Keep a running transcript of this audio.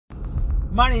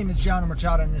My name is John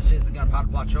Machado, and this is the Gunpowder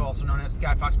Plot Show, also known as the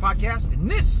Guy Fawkes Podcast,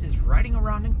 and this is Riding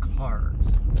Around in Cars,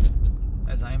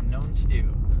 as I am known to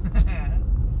do.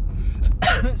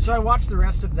 So I watched the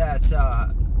rest of that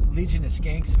Legion of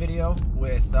Skanks video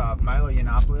with Milo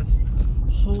Yiannopoulos.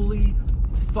 Holy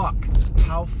fuck,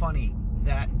 how funny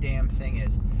that damn thing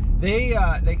is. They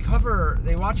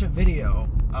watch a video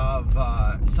of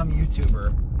some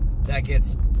YouTuber that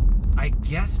gets, I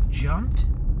guess, jumped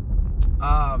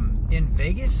in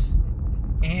Vegas,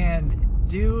 and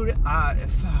dude,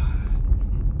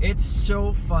 it's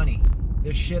so funny,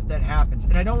 the shit that happens.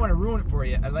 And I don't want to ruin it for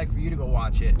you. I'd like for you to go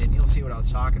watch it, and you'll see what I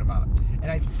was talking about. And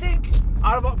I think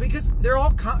out of all, because they're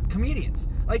all comedians,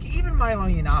 like even Milo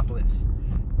Yiannopoulos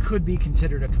could be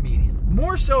considered a comedian,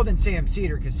 more so than Sam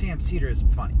Seder, because Sam Seder isn't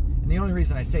funny. And the only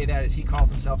reason I say that is he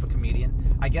calls himself a comedian.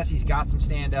 I guess he's got some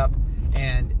stand-up,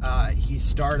 and he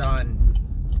starred on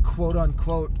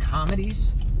quote-unquote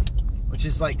comedies, which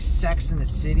is like Sex and the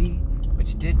City,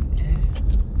 which it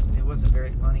wasn't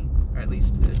very funny, or at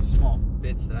least the small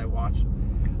bits that I watched.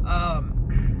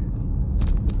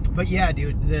 But yeah,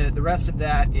 dude, the rest of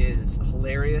that is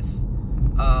hilarious.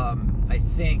 I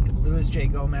think Luis J.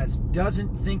 Gomez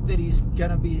doesn't think that he's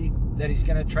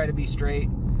gonna try to be straight.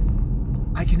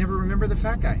 I can never remember the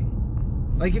fat guy.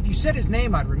 Like, if you said his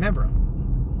name, I'd remember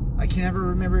him. I can never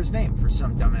remember his name for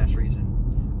some dumbass reason.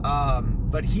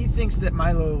 But he thinks that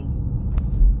Milo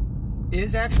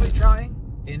is actually trying,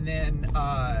 and then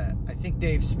I think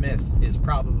Dave Smith is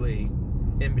probably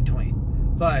in between.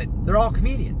 But they're all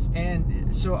comedians,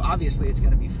 and so obviously it's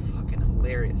going to be fucking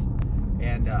hilarious.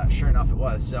 And sure enough, it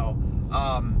was. So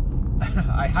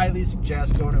I highly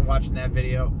suggest going and watching that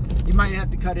video. You might have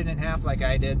to cut it in half like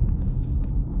I did,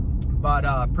 but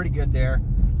pretty good there.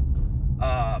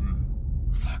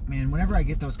 Fuck, man, whenever I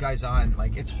get those guys on,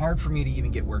 like, it's hard for me to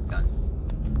even get work done.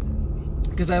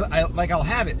 Because I'll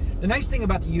have it. The nice thing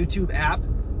about the YouTube app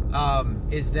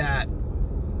is that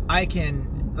I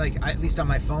can, like, at least on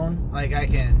my phone, like, I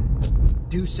can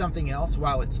do something else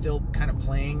while it's still kind of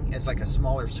playing as, like, a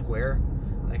smaller square,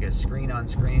 like a screen on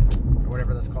screen, or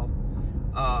whatever that's called.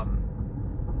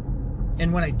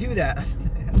 And when I do that,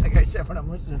 like I said, when I'm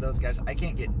listening to those guys, I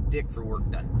can't get dick for work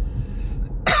done.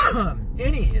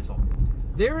 Any hizzle.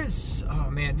 There's,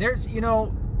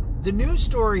 the news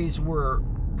stories were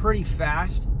pretty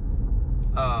fast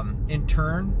in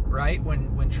turn, right,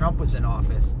 when Trump was in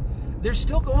office. They're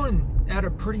still going at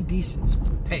a pretty decent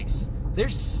pace.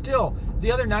 There's still,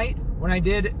 the other night when I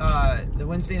did the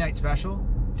Wednesday night special,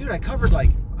 dude, I covered,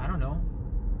 like, I don't know,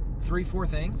 3-4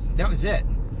 things. That was it.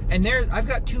 And I've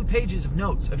got 2 pages of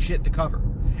notes of shit to cover.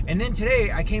 And then today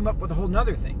I came up with a whole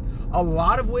nother thing, a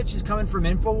lot of which is coming from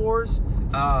InfoWars.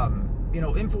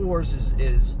 InfoWars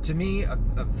is to me a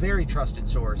very trusted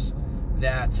source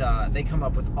that they come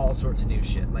up with all sorts of new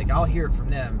shit. Like, I'll hear it from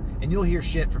them, and you'll hear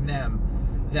shit from them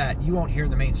that you won't hear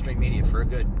in the mainstream media for a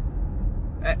good,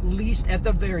 at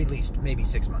the very least, maybe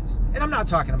 6 months. And I'm not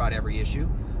talking about every issue,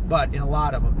 but in a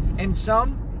lot of them. And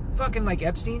some, fucking like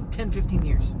Epstein, 10, 15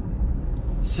 years.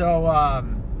 So,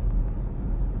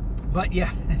 but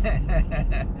yeah.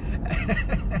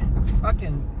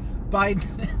 Fucking Biden.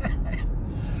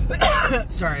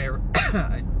 Sorry,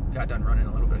 I got done running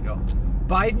a little bit ago.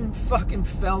 Biden fucking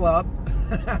fell up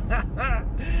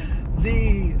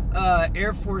the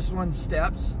Air Force One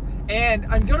steps, and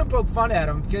I'm gonna poke fun at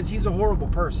him because he's a horrible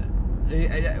person.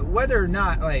 Whether or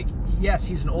not, like, yes,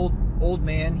 he's an old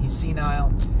man, he's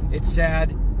senile. It's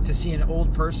sad to see an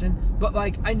old person, but,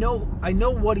 like, I know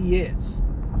what he is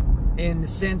in the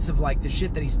sense of, like, the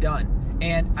shit that he's done,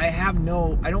 and I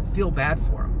don't feel bad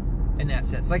for him in that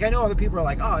sense. Like, I know other people are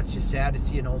like, oh, it's just sad to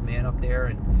see an old man up there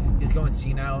and he's going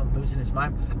senile and losing his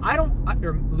mind. I don't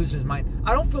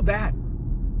feel bad.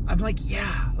 I'm like,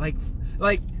 yeah, like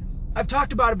I've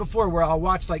talked about it before, where I'll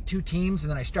watch like 2 teams and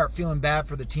then I start feeling bad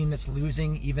for the team that's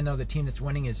losing, even though the team that's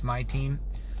winning is my team.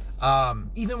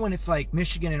 Even when it's like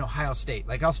Michigan and Ohio State,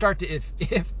 like, I'll start to,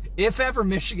 if ever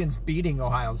Michigan's beating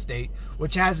Ohio State,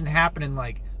 which hasn't happened in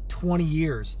like 20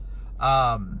 years.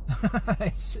 I'm not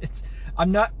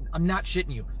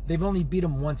shitting you. They've only beat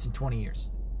them once in 20 years.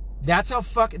 That's how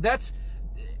that's,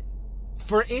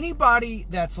 for anybody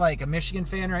that's like a Michigan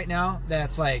fan right now,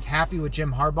 that's like happy with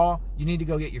Jim Harbaugh, you need to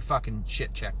go get your fucking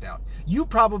shit checked out. You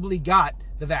probably got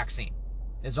the vaccine,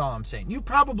 is all I'm saying. You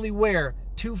probably wear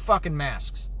 2 fucking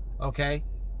masks, okay?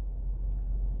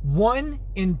 1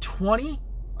 in 20?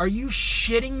 Are you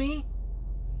shitting me?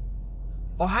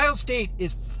 Ohio State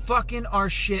is fucking our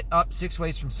shit up 6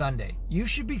 ways from Sunday. You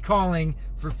should be calling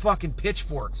for fucking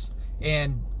pitchforks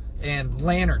and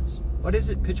lanterns. What is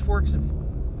it? Pitchforks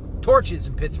and torches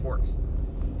and pitchforks.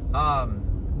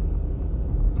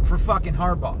 for fucking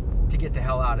Harbaugh to get the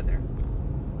hell out of there.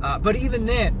 But even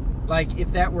then, like,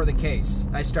 if that were the case,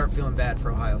 I start feeling bad for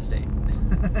Ohio State.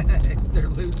 They're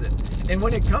losing. And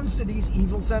when it comes to these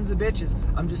evil sons of bitches,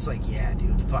 I'm just like, yeah,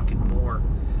 dude, fucking more.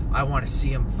 I want to see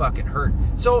him fucking hurt.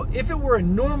 So if it were a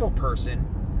normal person,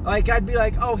 like, I'd be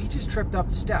like, oh, he just tripped up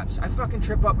the steps. I fucking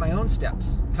trip up my own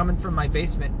steps coming from my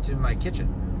basement to my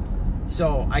kitchen.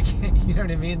 So I can't, you know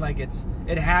what I mean? Like,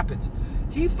 it happens.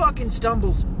 He fucking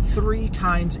stumbles 3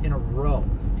 times in a row.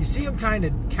 You see him kind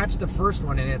of catch the first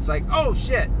one, and it's like, oh,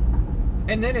 shit.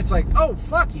 And then it's like, oh,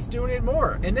 fuck, he's doing it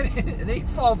more. And then he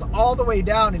falls all the way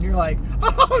down, and you're like,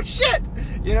 oh, shit.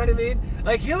 You know what I mean?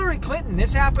 Like Hillary Clinton,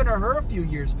 this happened to her a few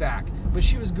years back, but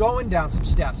she was going down some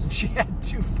steps, and she had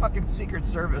 2 fucking Secret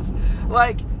Service.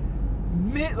 Like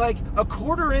a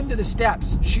quarter into the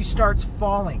steps, she starts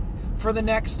falling for the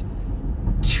next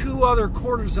 2 other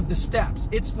quarters of the steps.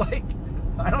 It's like,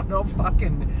 I don't know,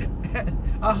 fucking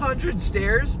 100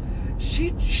 stairs.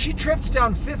 She trips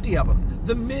down 50 of them.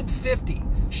 The mid 50.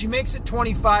 She makes it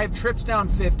 25, trips down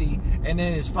 50, and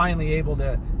then is finally able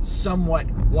to somewhat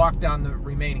walk down the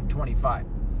remaining 25.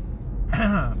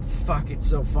 Fuck, it's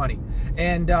so funny.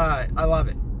 And I love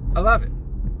it. I love it.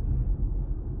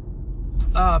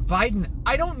 Biden,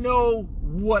 I don't know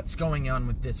what's going on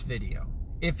with this video.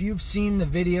 If you've seen the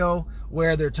video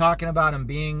where they're talking about him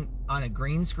being on a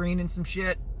green screen and some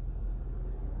shit,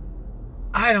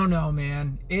 I don't know,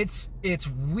 man. It's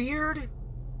weird.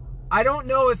 I don't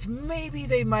know if maybe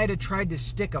they might have tried to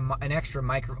stick an extra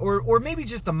micro, or maybe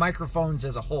just the microphones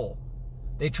as a whole.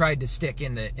 They tried to stick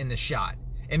in the shot,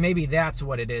 and maybe that's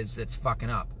what it is that's fucking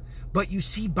up. But you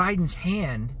see Biden's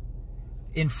hand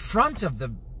in front of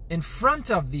the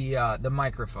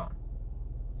microphone.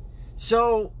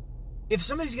 So if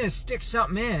somebody's gonna stick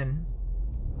something in,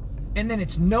 and then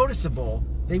it's noticeable,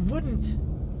 they would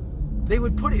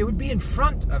put it would be in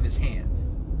front of his hands.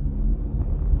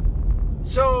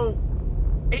 So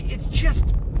it's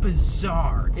just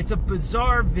bizarre. It's a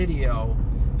bizarre video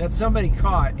that somebody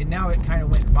caught, and now it kind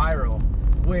of went viral,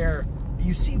 where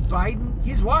you see Biden,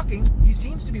 he's walking, he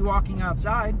seems to be walking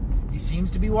outside, he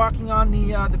seems to be walking on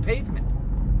the pavement.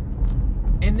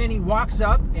 And then he walks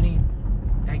up and he,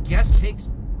 I guess, takes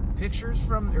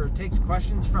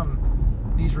questions from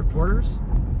these reporters,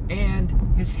 and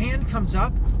his hand comes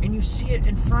up and you see it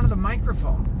in front of the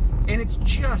microphone, and it's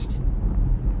just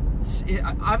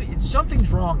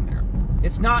something's wrong there.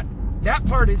 It's not, that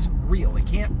part isn't real. It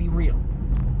can't be real,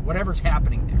 whatever's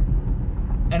happening there.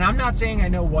 And I'm not saying I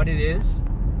know what it is,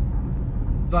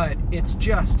 but it's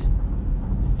just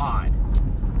odd.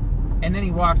 And then he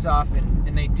walks off,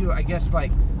 and they do, I guess,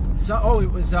 like,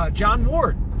 it was John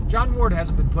Ward. John Ward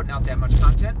hasn't been putting out that much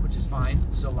content, which is fine.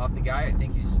 Still love the guy. I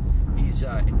think he's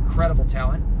incredible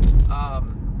talent,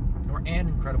 an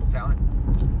incredible talent.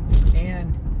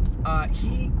 And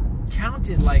he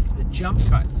counted like the jump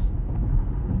cuts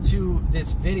to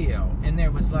this video, and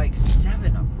there was like 7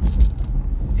 of them.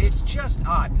 It's just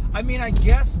odd. I mean, I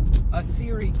guess a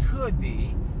theory could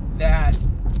be that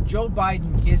Joe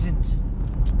Biden isn't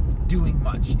doing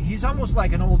much. He's almost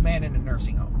like an old man in a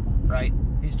nursing home, right?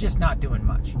 He's just not doing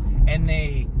much. And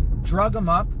they drug him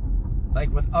up, like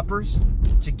with uppers,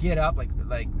 to get up, like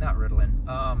not Ritalin.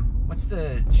 What's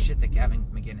the shit that Gavin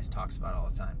McInnes talks about all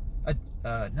the time?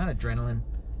 Not adrenaline,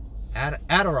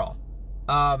 Adderall.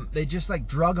 They just like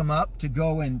drug him up to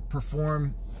go and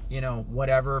perform,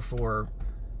 whatever for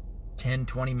 10,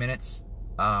 20 minutes,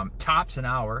 tops an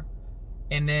hour,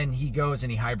 and then he goes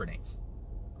and he hibernates,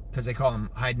 because they call him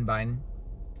Hiding Biden,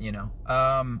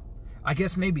 I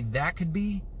guess maybe that could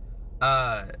be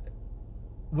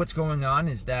what's going on,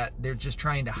 is that they're just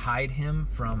trying to hide him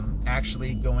from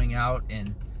actually going out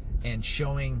and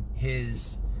showing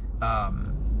his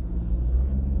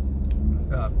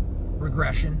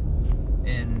regression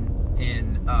in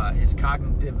his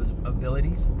cognitive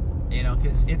abilities,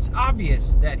 because it's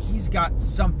obvious that he's got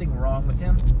something wrong with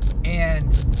him,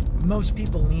 and most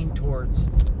people lean towards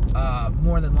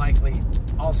more than likely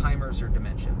Alzheimer's or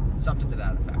dementia, something to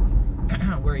that effect,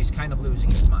 where he's kind of losing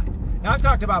his mind. Now, I've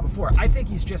talked about before, I think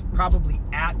he's just probably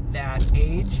at that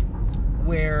age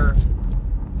where,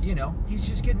 he's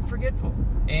just getting forgetful,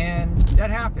 and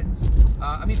that happens.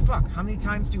 I mean, fuck, how many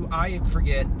times do I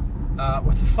forget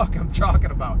what the fuck I'm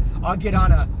talking about? I'll get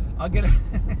on a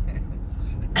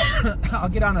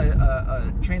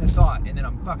train of thought, and then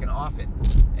I'm fucking off it,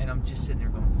 and I'm just sitting there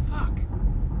going, fuck,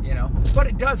 But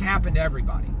it does happen to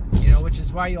everybody, which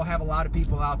is why you'll have a lot of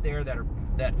people out there that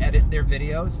edit their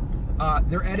videos.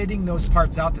 They're editing those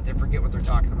parts out that they forget what they're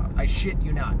talking about. I shit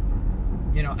you not.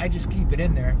 I just keep it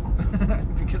in there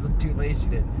because I'm too lazy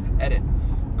to edit.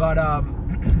 But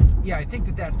yeah, I think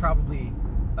that that's probably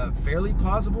a fairly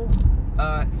plausible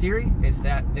theory, is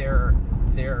that they're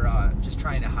just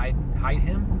trying to hide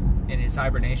him in his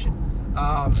hibernation.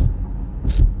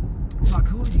 Fuck,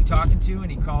 who was he talking to? And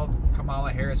he called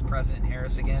Kamala Harris President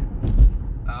Harris again.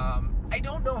 I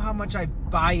don't know how much I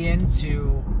buy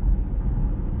into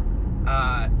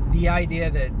the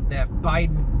idea that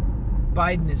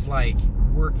Biden is like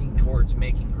working towards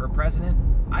making her president.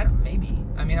 Maybe.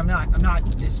 I mean, I'm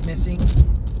not dismissing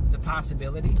the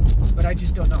possibility, but I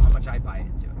just don't know how much I buy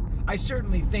into it. I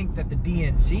certainly think that the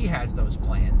DNC has those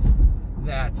plans,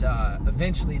 that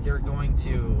eventually they're going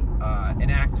to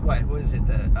enact, what is it,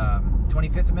 the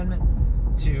 25th Amendment,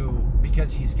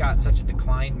 because he's got such a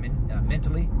decline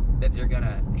mentally, that they're going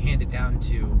to hand it down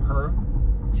to her,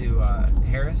 to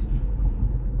Harris.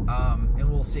 And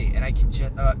we'll see. And I can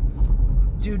just,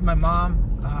 dude, my mom,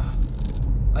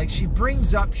 like, she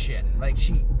brings up shit, like,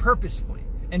 she purposefully,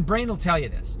 and Brain will tell you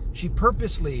this, she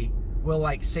purposely will,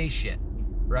 like, say shit,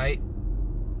 right?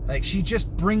 Like, she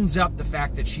just brings up the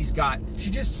fact that she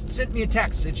just sent me a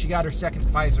text that she got her second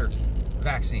Pfizer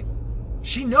vaccine.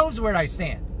 She knows where I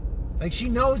stand. Like, she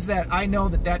knows that I know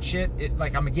that shit,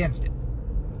 like, I'm against it.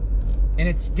 And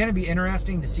it's going to be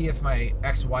interesting to see if my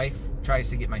ex-wife tries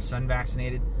to get my son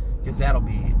vaccinated, because that'll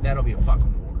be a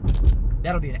fucking war.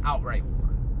 That'll be an outright war.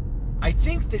 I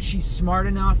think that she's smart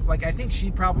enough. Like, I think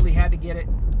she probably had to get it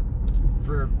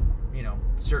for,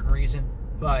 certain reason.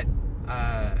 But,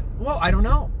 well, I don't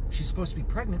know. She's supposed to be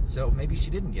pregnant, so maybe she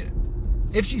didn't get it.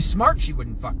 If she's smart, she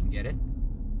wouldn't fucking get it.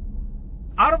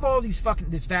 Out of all this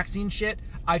vaccine shit,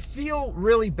 I feel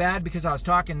really bad because I was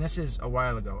talking, this is a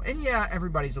while ago, and yeah,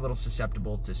 everybody's a little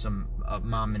susceptible to some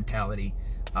mom mentality,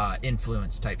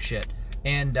 influence type shit.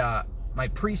 And my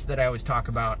priest that I always talk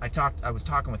about, I was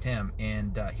talking with him,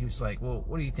 and he was like, well,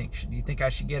 what do you think? Do you think I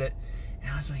should get it?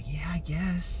 And I was like, yeah, I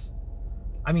guess.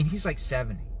 I mean, he's like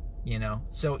 70,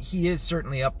 so he is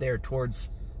certainly up there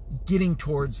getting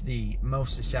towards the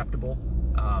most susceptible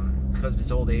because of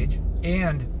his old age.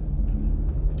 And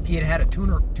he had a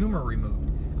tumor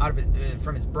removed out of it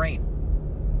from his brain.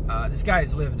 This guy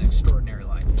has lived an extraordinary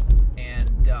life,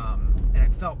 and I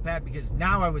felt bad because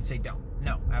now I would say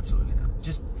no, absolutely not.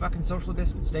 Just fucking social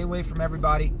distance, stay away from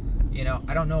everybody.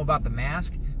 I don't know about the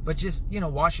mask, but just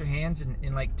wash your hands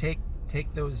and like take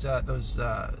those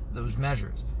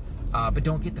measures, but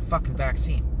don't get the fucking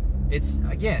vaccine. They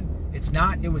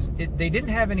didn't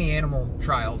have any animal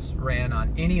trials ran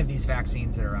on any of these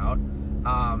vaccines that are out.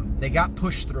 They got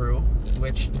pushed through,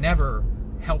 which never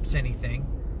helps anything,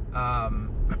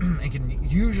 and can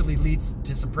usually lead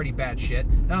to some pretty bad shit.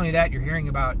 Not only that, you're hearing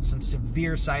about some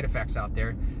severe side effects out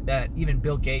there that even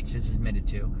Bill Gates has admitted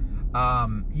to.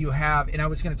 You have, and I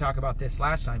was going to talk about this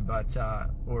last time, but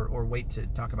or wait to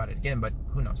talk about it again, but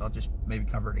who knows? I'll just maybe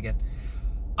cover it again.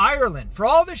 Ireland, for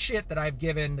all the shit that I've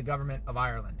given the government of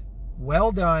Ireland.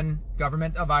 Well done,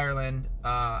 government of Ireland.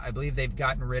 I believe they've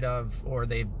gotten rid of, or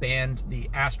they've banned the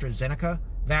AstraZeneca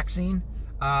vaccine.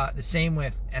 The same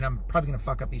with, and I'm probably going to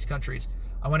fuck up these countries.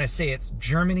 I want to say it's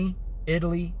Germany,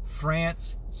 Italy,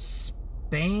 France,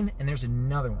 Spain, and there's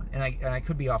another one. And I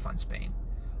could be off on Spain.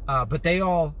 But they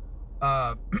all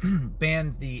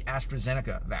banned the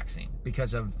AstraZeneca vaccine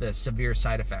because of the severe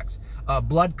side effects.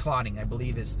 Blood clotting, I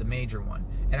believe, is the major one.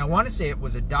 And I want to say it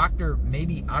was a doctor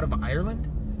maybe out of Ireland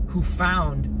who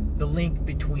found the link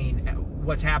between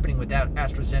what's happening with that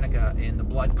AstraZeneca and the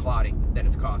blood clotting that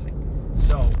it's causing.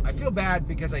 So I feel bad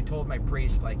because I told my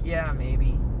priest, like, yeah,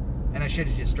 maybe, and I should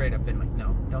have just straight up been like,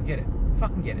 no, don't get it,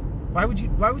 fucking get it. Why would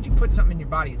you put something in your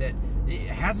body that it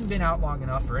hasn't been out long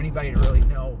enough for anybody to really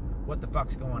know what the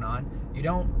fuck's going on?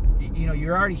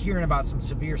 You're already hearing about some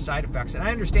severe side effects, and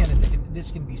I understand that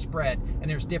this can be spread, and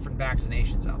there's different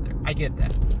vaccinations out there. I get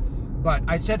that. But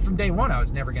I said from day one I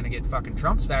was never going to get fucking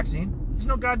Trump's vaccine. There's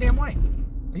no goddamn way.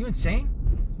 Are you insane?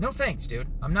 No thanks, dude.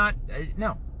 I'm not,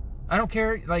 no. I don't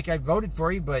care, like, I voted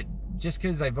for you, but just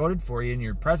because I voted for you and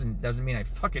you're president doesn't mean I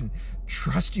fucking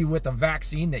trust you with a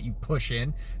vaccine that you push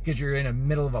in because you're in the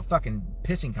middle of a fucking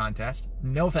pissing contest.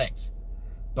 No thanks.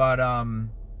 But,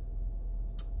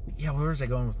 yeah, where was I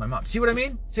going with my mom? See what I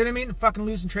mean? I'm fucking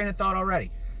losing train of thought already.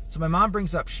 So my mom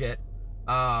brings up shit.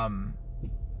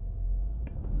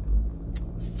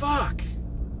 Fuck.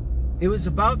 It was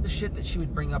about the shit that she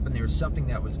would bring up, and there was something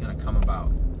that was going to come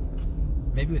about.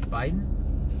 Maybe with Biden?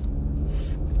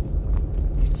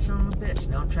 Son of a bitch.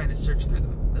 Now I'm trying to search through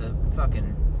the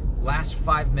fucking last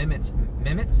 5 minutes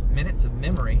of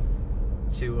memory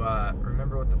to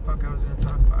remember what the fuck I was going to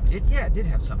talk about. It did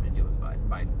have something to do with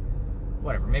Biden.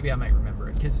 Whatever, maybe I might remember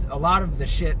it, because a lot of the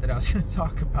shit that I was going to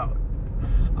talk about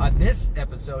on this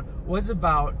episode was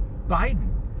about Biden.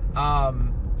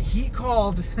 He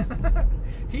called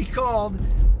he called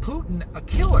Putin a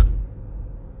killer.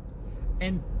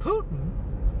 And Putin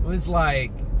was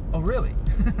like, oh, really?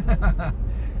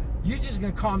 You're just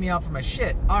going to call me out for my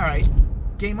shit. All right,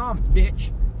 game on,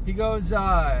 bitch. He goes,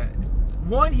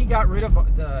 one, he got rid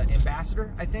of the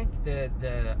ambassador, I think, the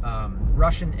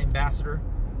Russian ambassador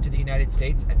to the United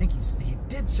States. I think he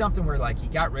did something where, like, he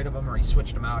got rid of him or he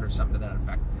switched him out or something to that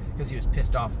effect because he was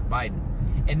pissed off at Biden.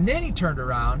 And then he turned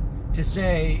around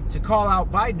to call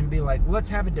out Biden and be like, let's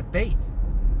have a debate.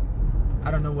 I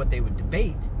don't know what they would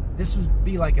debate. This would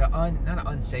be like not an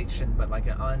unsanctioned, but like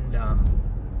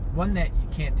one that you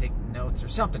can't take notes or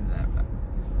something to that effect.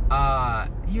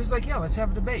 He was like, yeah, let's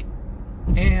have a debate.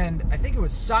 And I think it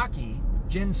was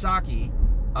Jen Psaki,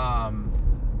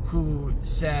 who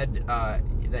said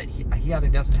that he either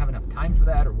doesn't have enough time for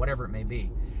that or whatever it may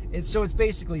be. So it's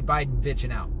basically Biden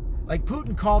bitching out. Like,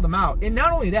 Putin called him out. And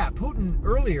not only that, Putin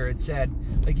earlier had said,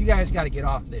 like, you guys got to get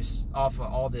off of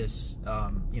all this,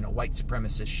 white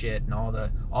supremacist shit and all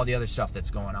the other stuff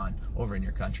that's going on over in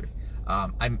your country.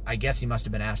 I guess he must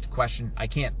have been asked a question. I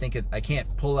can't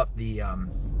pull up the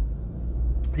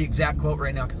exact quote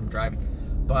right now because I'm driving.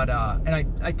 But,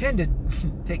 and I tend to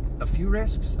take a few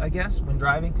risks, I guess, when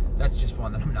driving. That's just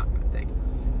one that I'm not going to take.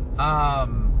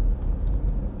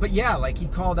 But yeah, like, he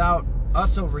called out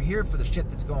us over here for the shit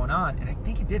that's going on, and I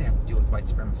think it did have to do with white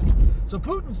supremacy. So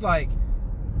Putin's like,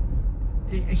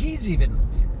 he's even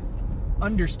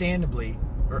understanding,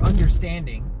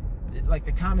 like,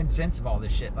 the common sense of all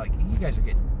this shit. Like, you guys are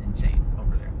getting insane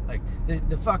over there. Like,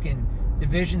 the fucking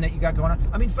division that you got going on.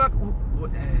 I mean, fuck,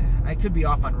 I could be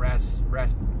off on Rasputin.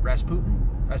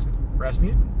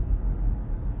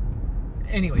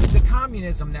 Anyways, the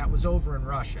communism that was over in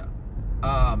Russia,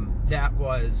 that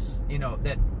was,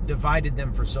 that divided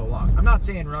them for so long. I'm not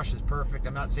saying Russia's perfect.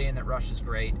 I'm not saying that Russia's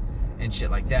great and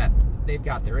shit like that. They've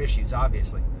got their issues,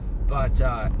 obviously. But,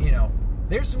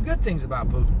 there's some good things about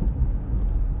Putin.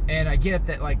 And I get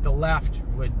that, like, the left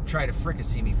would try to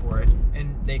fricassee me for it,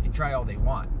 and they can try all they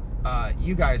want.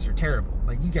 You guys are terrible.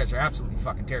 Like, you guys are absolutely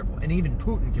fucking terrible. And even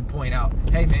Putin can point out,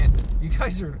 hey, man, you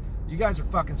guys are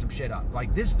fucking some shit up.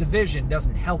 Like, this division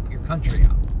doesn't help your country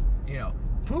out.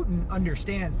 Putin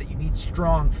understands that you need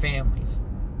strong families,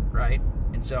 right?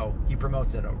 And so he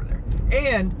promotes that over there.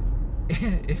 And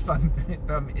if I'm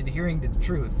adhering to the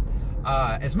truth,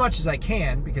 as much as I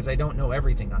can, because I don't know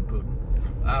everything on Putin,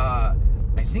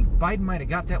 I think Biden might have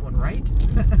got that one right.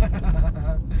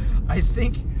 I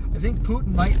think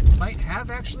Putin might have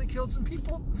actually killed some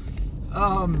people.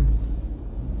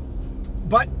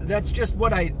 But that's just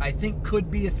what I think could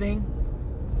be a thing.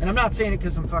 And I'm not saying it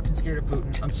because I'm fucking scared of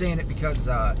Putin. I'm saying it because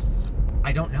I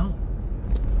don't know.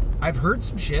 I've heard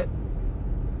some shit.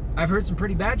 I've heard some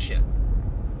pretty bad shit.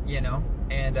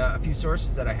 And a few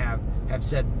sources that I have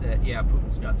said that, yeah,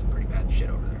 Putin's done some pretty bad shit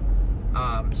over there.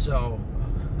 So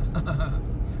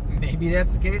maybe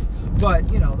that's the case. But,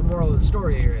 the moral of the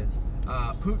story here is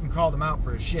Putin called him out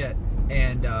for his shit,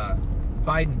 and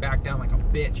Biden backed down like a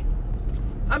bitch.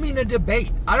 I mean, a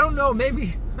debate. I don't know,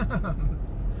 maybe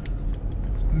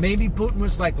maybe Putin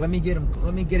was like, let me get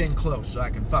in close so I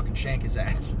can fucking shank his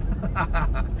ass.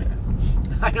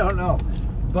 I don't know.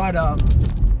 But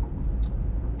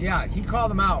yeah, he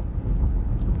called him out,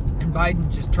 and Biden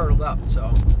just turtled up,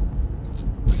 so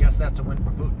I guess that's a win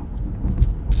for Putin.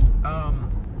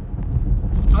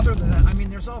 Other than that, I mean,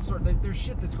 there's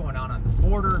shit that's going on the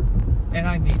border, and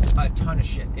I mean a ton of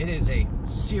shit. It is a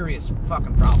serious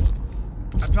fucking problem.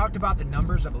 I've talked about the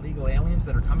numbers of illegal aliens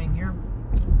that are coming here.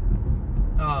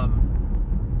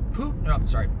 Putin, oh,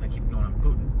 sorry, I keep going on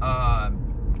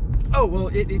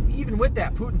Putin. Even with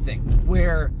that Putin thing,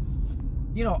 where,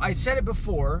 I said it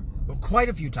before, quite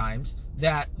a few times,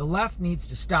 that the left needs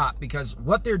to stop because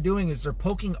what they're doing is they're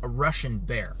poking a Russian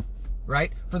bear,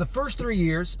 right? For the first 3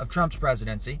 years of Trump's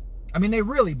presidency, I mean, they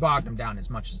really bogged him down as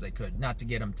much as they could, not to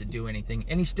get him to do anything,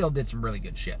 and he still did some really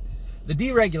good shit. The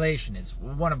deregulation is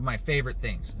one of my favorite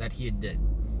things that he did,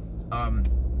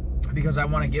 because I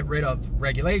want to get rid of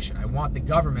regulation. I want the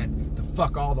government to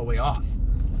fuck all the way off.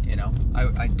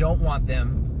 I don't want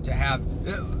them to have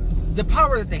the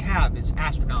power that they have is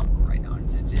astronomical right now.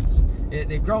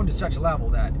 They've grown to such a level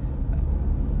that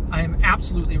I am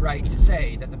absolutely right to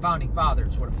say that the founding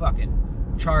fathers would have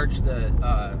fucking charged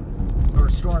or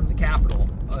stormed the Capitol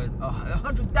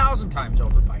 100,000 times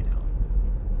over by now.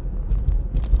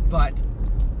 But,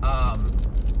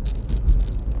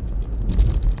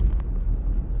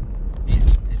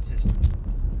 it's just,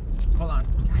 hold on.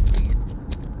 God dang it.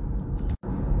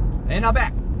 And I'm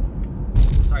back.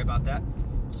 Sorry about that.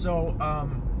 So,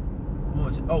 what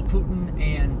was it? Oh, Putin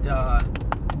and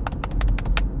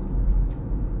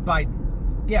Biden.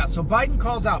 Yeah, so Biden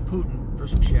calls out Putin for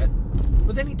some shit,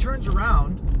 but then he turns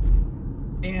around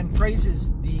and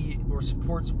praises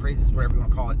praises, whatever you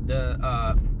want to call it,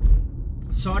 the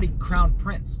Saudi crown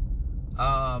prince.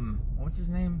 What's his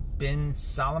name? Bin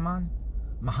Salman?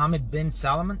 Mohammed bin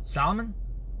Salman?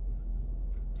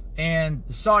 And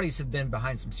the Saudis have been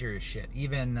behind some serious shit.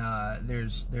 Even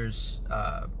there's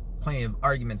plenty of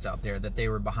arguments out there that they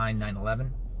were behind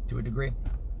 9/11 to a degree.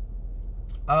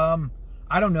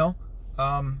 I don't know.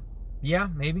 Yeah,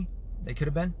 maybe they could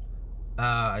have been.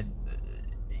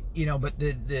 You know, but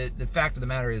the fact of the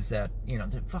matter is that, you know,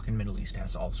 the fucking Middle East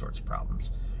has all sorts of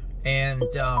problems. And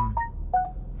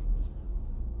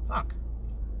fuck.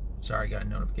 Sorry, I got a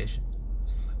notification.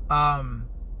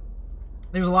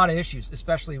 There's a lot of issues,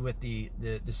 especially with the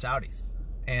Saudis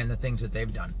and the things that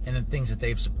they've done and the things that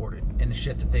they've supported and the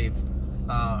shit that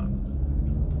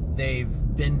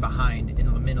they've been behind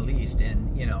in the Middle East.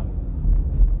 And, you know,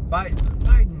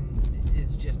 Biden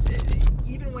is just,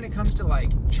 even when it comes to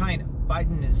like China,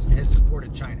 Biden has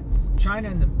supported China. China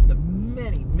and the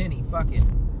many fucking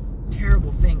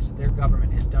terrible things that their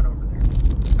government has done over there.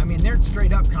 I mean, they're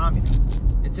straight up communist.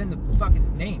 It's in the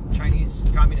fucking name, Chinese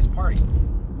Communist Party.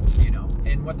 You know,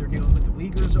 and what they're doing with the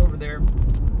Uyghurs over there.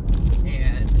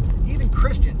 And even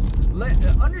Christians.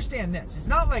 Understand this. It's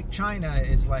not like China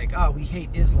is like, oh, we hate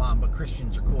Islam, but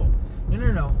Christians are cool.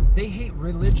 No. They hate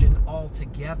religion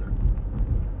altogether.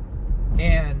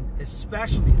 And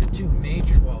especially the two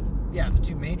major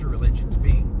religions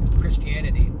being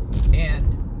Christianity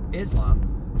and Islam.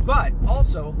 But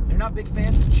also, they're not big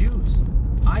fans of Jews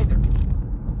either.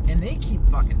 And they keep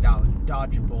fucking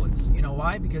dodging bullets. You know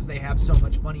why? Because they have so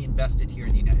much money invested here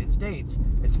in the United States,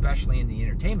 especially in the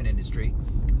entertainment industry,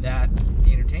 that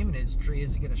the entertainment industry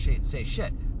isn't going to say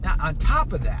shit. Now, on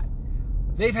top of that,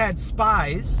 they've had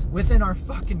spies within our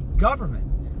fucking government.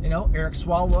 You know, Eric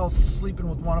Swalwell sleeping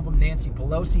with one of them, Nancy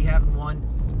Pelosi having one,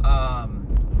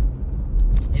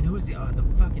 and who was the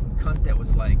fucking cunt that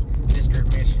was like, Mr. and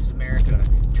Mrs. America,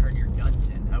 turn your guns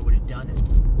in, I would have done it.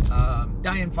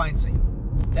 Dianne Feinstein.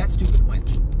 That stupid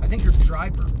wench. I think her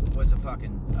driver was a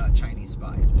fucking Chinese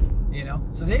spy. You know?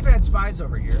 So they've had spies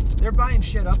over here. They're buying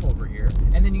shit up over here.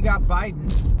 And then you got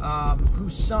Biden,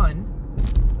 whose son,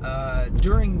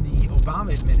 during the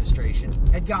Obama administration,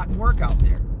 had gotten work out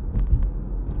there.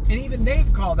 And even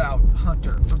they've called out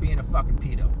Hunter for being a fucking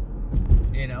pedo.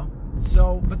 You know?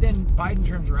 So, but then Biden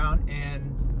turns around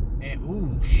and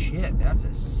ooh, shit, that's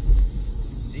a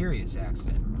serious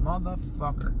accident.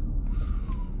 Motherfucker.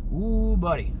 Ooh,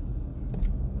 buddy.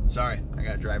 Sorry, I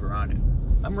gotta drive around it.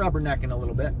 I'm rubbernecking a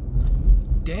little bit.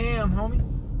 Damn, homie.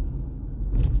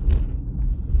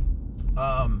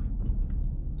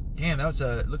 Damn, that was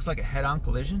looks like a head-on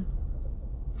collision.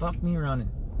 Fuck me running.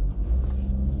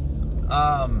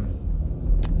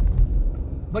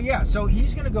 But yeah, so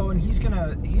he's gonna go and he's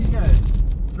gonna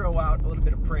throw out a little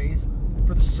bit of praise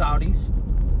for the Saudis.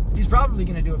 He's probably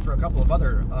gonna do it for a couple of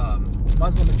other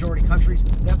Muslim majority countries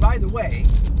that, by the way,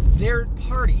 their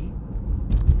party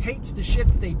hates the shit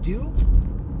that they do,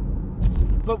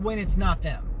 but when it's not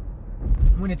them,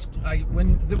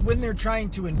 when they're trying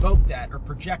to invoke that or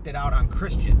project it out on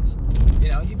Christians,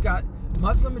 you know, you've got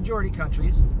Muslim majority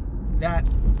countries that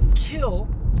kill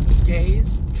gays,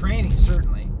 trannies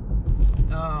certainly.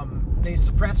 They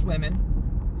suppress women.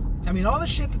 I mean, all the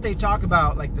shit that they talk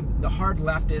about, like the hard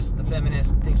leftists, the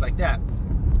feminists, and things like that,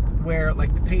 where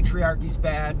like the patriarchy's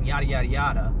bad and yada yada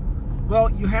yada.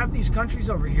 Well, you have these countries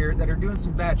over here that are doing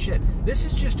some bad shit. This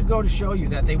is just to go to show you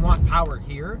that they want power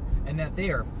here and that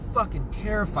they are fucking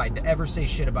terrified to ever say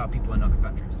shit about people in other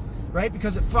countries, right?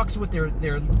 Because it fucks with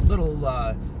their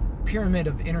little pyramid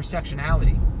of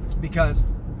intersectionality. Because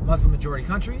Muslim majority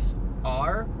countries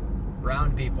are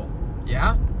brown people,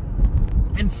 yeah,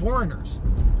 and foreigners,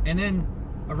 and then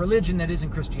a religion that isn't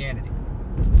Christianity.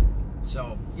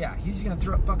 So, yeah, he's going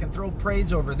to fucking throw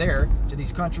praise over there to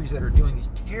these countries that are doing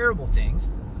these terrible things.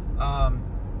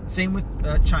 Same with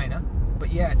China,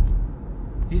 but yet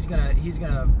he's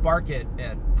gonna bark at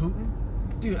Putin.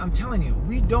 Dude, I'm telling you,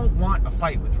 we don't want a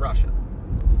fight with Russia,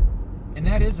 and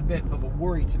that is a bit of a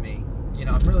worry to me. You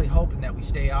know, I'm really hoping that we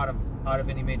stay out of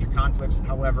any major conflicts.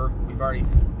 However,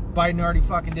 Biden already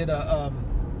fucking did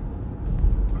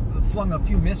flung a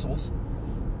few missiles,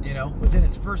 you know, within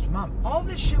its first month. All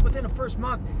this shit within a first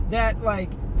month that, like,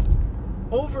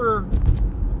 over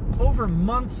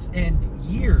months and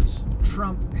years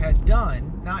Trump had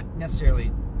done, not necessarily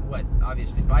what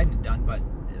obviously Biden had done, but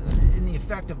in the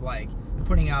effect of, like,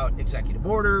 putting out executive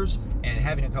orders and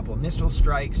having a couple of missile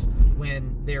strikes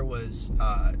when there was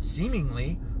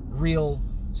seemingly real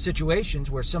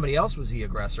situations where somebody else was the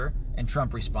aggressor, and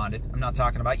Trump responded. I'm not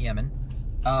talking about Yemen.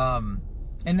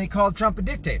 And they called Trump a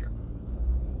dictator.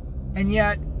 And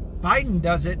yet, Biden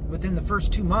does it within the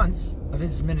first 2 months of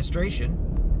his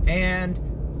administration, and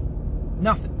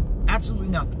nothing. Absolutely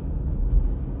nothing.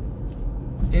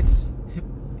 It's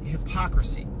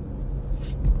hypocrisy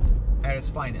at its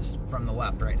finest from the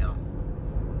left right now.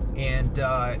 And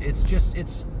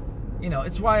it's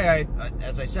why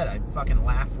as I said, I fucking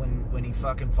laugh when he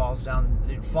fucking falls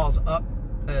up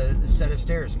a set of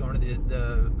stairs going to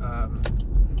the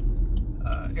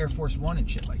Air Force One and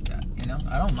shit like that.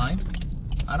 I don't mind.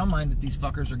 I don't mind that these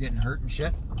fuckers are getting hurt and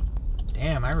shit.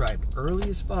 Damn, I arrived early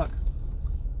as fuck.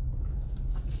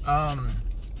 And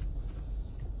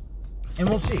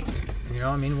we'll see.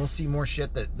 We'll see more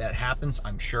shit that happens,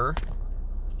 I'm sure.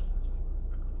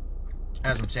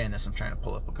 As I'm saying this, I'm trying to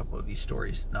pull up a couple of these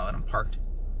stories now that I'm parked.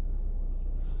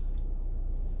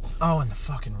 Oh, and the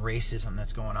fucking racism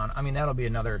that's going on. That'll be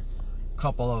another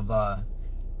couple of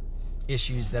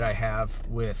issues that I have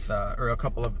with, or a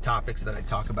couple of topics that I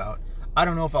talk about. I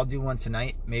don't know if I'll do one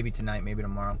tonight, maybe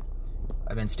tomorrow.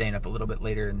 I've been staying up a little bit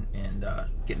later and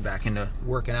getting back into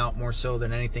working out more so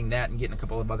than anything that, and getting a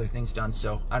couple of other things done.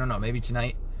 So I don't know, maybe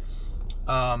tonight.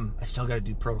 I still got to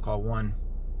do Protocol 1.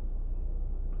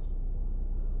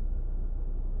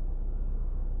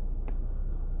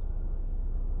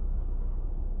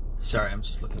 Sorry, I'm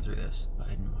just looking through this.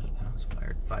 Biden White House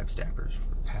fired 5 staffers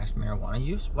for past marijuana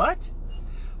use. What?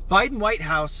 Biden White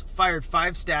House fired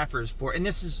 5 staffers for, and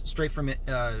this is straight from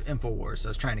InfoWars. I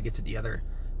was trying to get to the other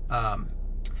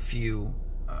few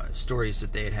stories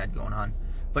that they had going on.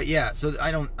 But yeah, so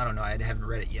I don't know. I haven't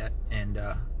read it yet, and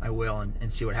I will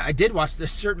and see what happens. I did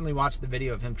certainly watch the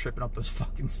video of him tripping up those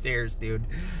fucking stairs, dude.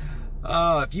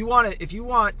 If you want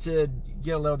to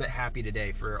get a little bit happy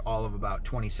today for all of about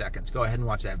 20 seconds, go ahead and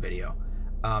watch that video.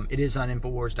 It is on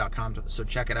Infowars.com, so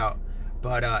check it out.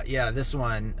 But yeah, this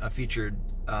one featured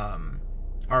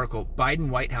article: Biden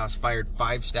White House fired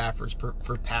 5 staffers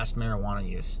for past marijuana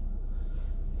use.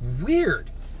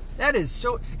 Weird. That is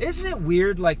so. Isn't it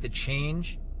weird? Like the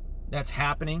change that's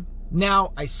happening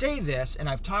now. I say this, and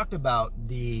I've talked about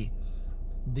have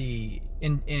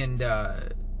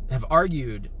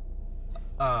argued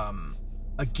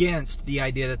against the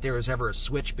idea that there was ever a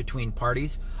switch between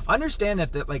parties. Understand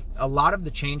that like a lot of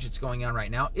the change that's going on right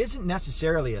now isn't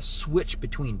necessarily a switch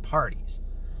between parties,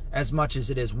 as much as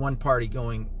it is one party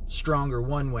going stronger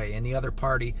one way and the other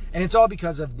party, and it's all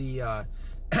because of the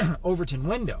Overton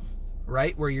window,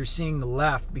 right, where you're seeing the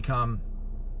left become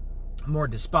more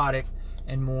despotic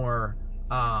and more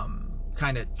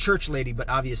kind of church lady, but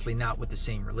obviously not with the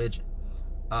same religion,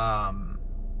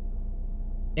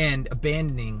 and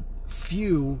abandoning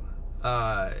few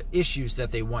issues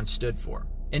that they once stood for,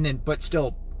 and then but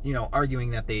still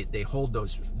arguing that they hold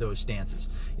those stances.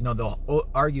 They'll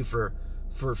argue for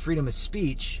freedom of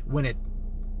speech when it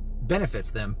benefits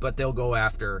them, but they'll go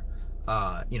after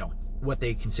what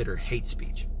they consider hate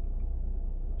speech.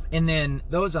 And then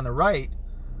those on the right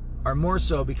are more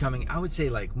so becoming, I would say,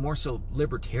 like more so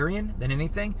libertarian than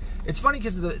anything. It's funny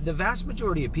because the vast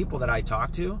majority of people that I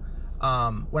talk to,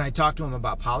 when I talk to them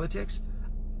about politics,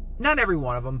 not every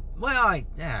one of them, well,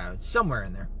 it's somewhere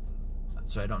in there.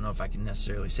 So I don't know if I can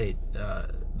necessarily say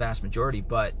vast majority,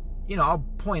 but I'll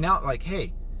point out like,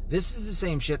 hey, this is the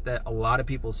same shit that a lot of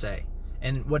people say.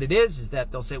 And what it is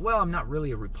that they'll say, well, I'm not really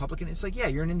a Republican. It's like, yeah,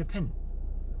 you're an independent.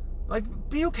 Like,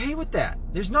 be okay with that.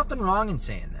 There's nothing wrong in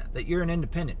saying that you're an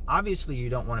independent. Obviously,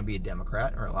 you don't want to be a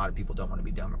Democrat, or a lot of people don't want to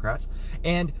be Democrats.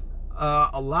 And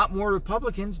a lot more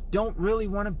Republicans don't really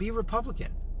want to be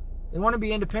Republican. They want to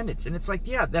be independents. And it's like,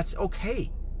 yeah, that's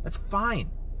okay. That's fine.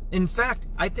 In fact,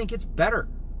 I think it's better.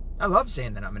 I love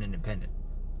saying that I'm an independent,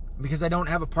 because I don't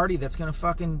have a party that's going to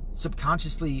fucking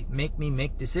subconsciously make me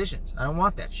make decisions. I don't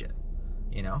want that shit.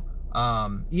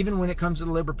 Even when it comes to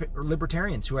the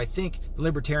libertarians, who I think the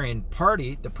Libertarian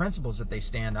Party, the principles that they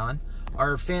stand on,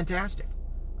 are fantastic.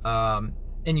 And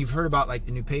you've heard about like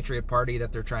the new Patriot Party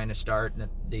that they're trying to start, and that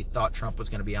they thought Trump was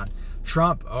going to be on.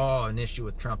 Trump, an issue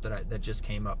with Trump that just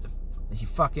came up. He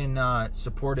fucking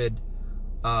supported,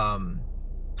 I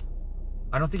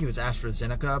don't think it was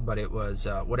AstraZeneca, but it was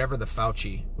whatever the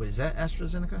Fauci, was that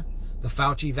AstraZeneca? The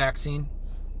Fauci vaccine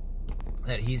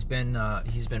that he's been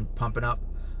pumping up.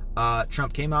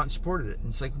 Trump came out and supported it, and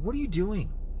it's like, what are you doing?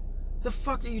 The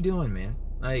fuck are you doing, man?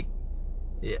 Like,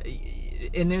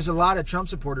 and there's a lot of Trump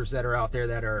supporters that are out there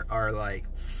that are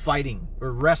like fighting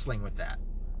or wrestling with that,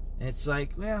 and it's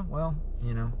like, yeah, well,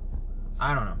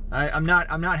 I don't know. I'm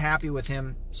not happy with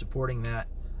him supporting that.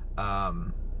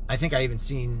 I think I even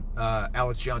seen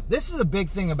Alex Jones. This is a big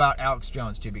thing about Alex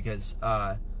Jones too, because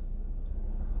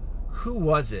who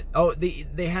was it? Oh,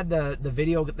 they had the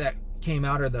video that came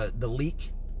out, or the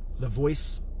leak, the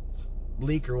voice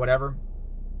leak or whatever,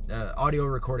 audio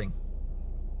recording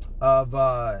of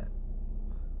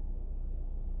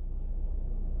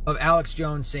Alex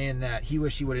Jones saying that he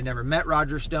wished he would have never met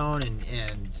Roger Stone,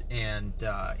 and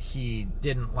he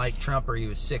didn't like Trump, or he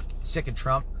was sick of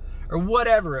Trump, or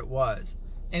whatever it was.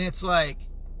 And it's like,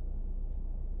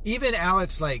 even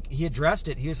Alex, like, he addressed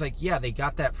it. He was like, yeah, they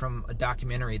got that from a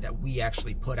documentary that we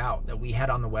actually put out, that we had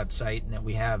on the website, and that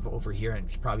we have over here, and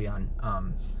it's probably on,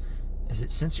 is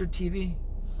it censored TV?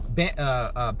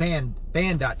 Band.tv.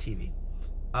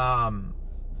 And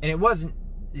it wasn't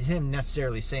him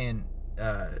necessarily saying,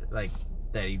 like,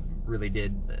 that he really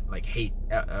did, like, hate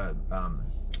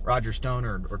Roger Stone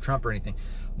or Trump or anything.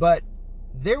 But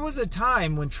there was a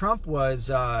time when Trump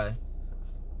was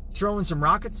throwing some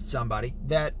rockets at somebody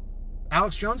that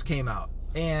Alex Jones came out,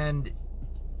 and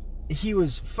he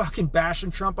was fucking bashing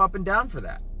Trump up and down for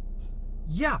that.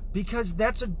 Yeah, because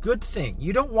that's a good thing.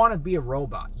 You don't want to be a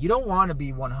robot. You don't want to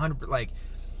be 100%, like,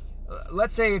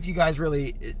 let's say if you guys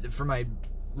really, for my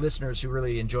listeners who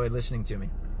really enjoy listening to me,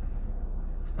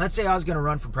 let's say I was going to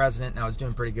run for president and I was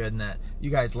doing pretty good, and that you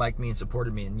guys liked me and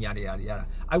supported me and yada, yada, yada.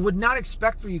 I would not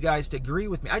expect for you guys to agree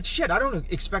with me. I don't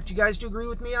expect you guys to agree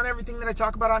with me on everything that I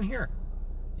talk about on here.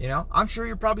 You know, I'm sure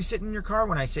you're probably sitting in your car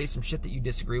when I say some shit that you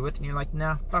disagree with, and you're like,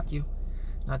 nah, fuck you.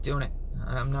 Not doing it.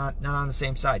 I'm not on the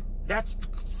same side. That's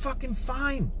fucking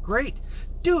fine. Great.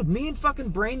 Dude, me and fucking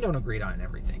Brain don't agree on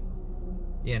everything.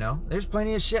 You know, there's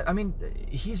plenty of shit. I mean,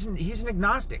 he's an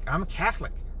agnostic. I'm a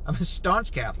Catholic. I'm a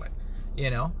staunch Catholic. You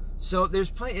know, so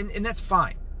there's plenty, and that's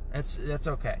fine. That's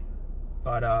okay.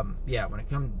 But yeah, when it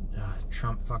comes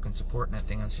Trump fucking supporting that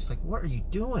thing, I was just like, what are you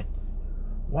doing?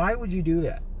 Why would you do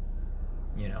that?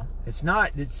 You know, it's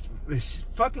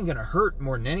fucking gonna hurt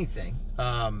more than anything.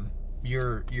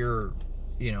 Your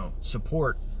you know,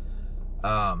 support.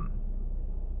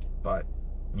 But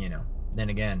you know, then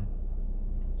again,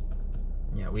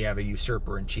 you know, we have a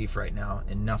usurper in chief right now,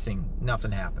 and nothing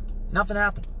happened. Nothing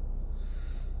happened.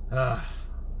 I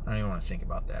don't even want to think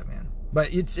about that, man.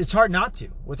 But it's hard not to,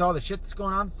 with all the shit that's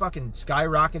going on. Fucking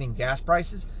skyrocketing gas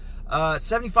prices.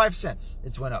 75 cents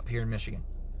it's went up here in Michigan.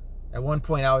 At one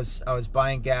point I was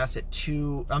buying gas at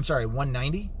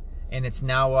 $1.90, and it's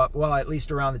now up, well, at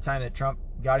least around the time that Trump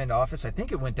got into office, I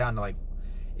think it went down to like,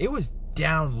 it was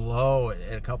down low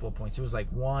at a couple of points. It was like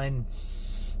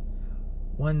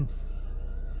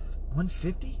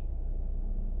 150.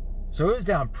 So it was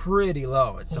down pretty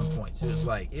low at some points. It was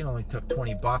like, it only took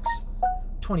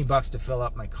 $20 to fill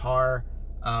up my car.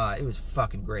 It was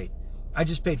fucking great. I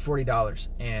just paid $40,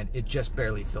 and it just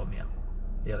barely filled me up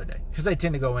the other day. Because I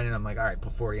tend to go in and I'm like, all right,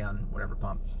 put 40 on whatever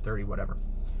pump, 30, whatever.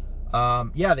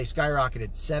 Yeah, they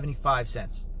skyrocketed 75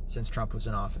 cents since Trump was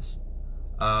in office.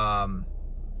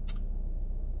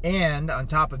 And on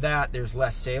top of that, there's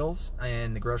less sales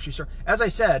in the grocery store. As I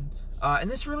said, and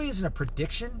this really isn't a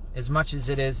prediction as much as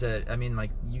it is I mean, like,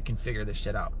 you can figure this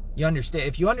shit out. You understand,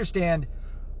 if you understand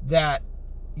that,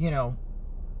 you know,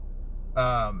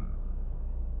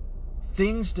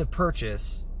 things to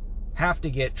purchase have to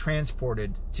get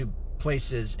transported to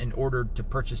places in order to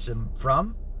purchase them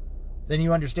from, then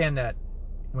you understand that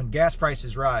when gas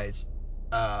prices rise,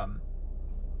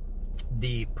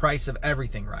 the price of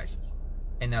everything rises.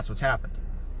 And that's what's happened.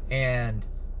 And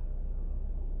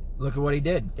look at what he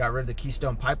did. Got rid of the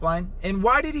Keystone Pipeline. And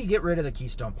why did he get rid of the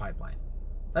Keystone Pipeline?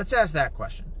 Let's ask that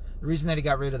question. The reason that he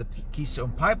got rid of the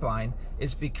Keystone Pipeline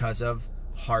is because of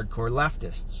hardcore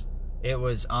leftists. It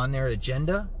was on their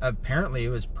agenda. Apparently, it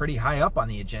was pretty high up on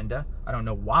the agenda. I don't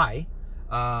know why.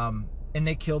 And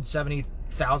they killed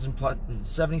 70,000 plus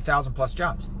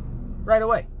jobs right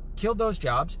away. Killed those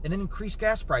jobs, and then increased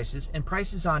gas prices and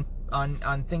prices on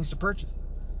things to purchase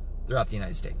throughout the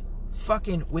United States.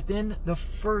 Fucking within the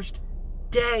first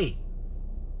day.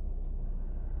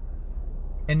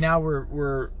 And now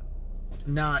we're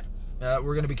not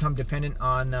we're going to become dependent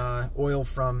on oil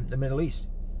from the Middle East,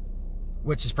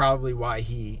 which is probably why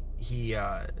he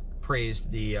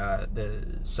praised the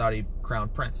Saudi crown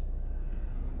prince,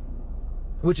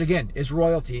 which again is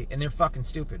royalty, and they're fucking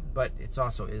stupid, but it's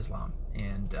also Islam,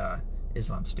 and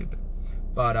Islam's stupid.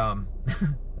 But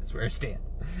that's where I stand.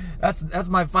 That's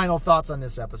my final thoughts on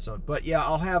this episode. But yeah,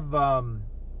 I'll have a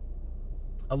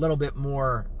little bit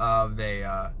more of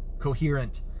a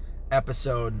coherent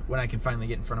episode when I can finally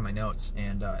get in front of my notes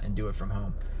and do it from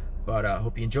home. But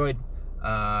hope you enjoyed.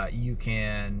 You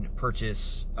can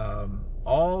purchase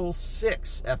all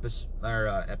 6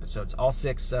 episodes, all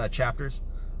 6 chapters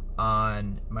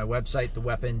on my website,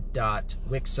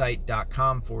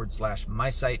 theweapon.wixsite.com/my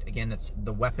site. Again, that's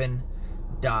theweapon.wixsite.com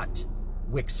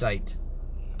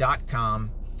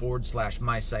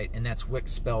wixsite.com/mysite, and that's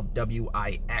Wix spelled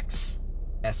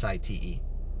WIXSITE.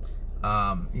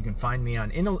 You can find me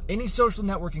on any social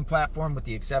networking platform with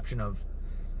the exception of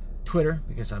Twitter,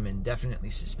 because I'm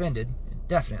indefinitely suspended.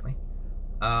 Indefinitely.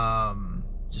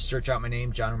 Just search out my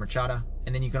name, John Omerchada,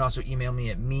 and then you can also email me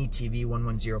at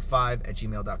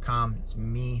metv1105@gmail.com. It's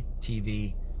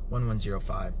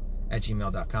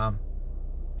metv1105@gmail.com.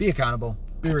 Be accountable.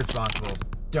 Be responsible.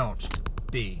 Don't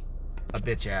be a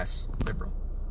bitch-ass liberal.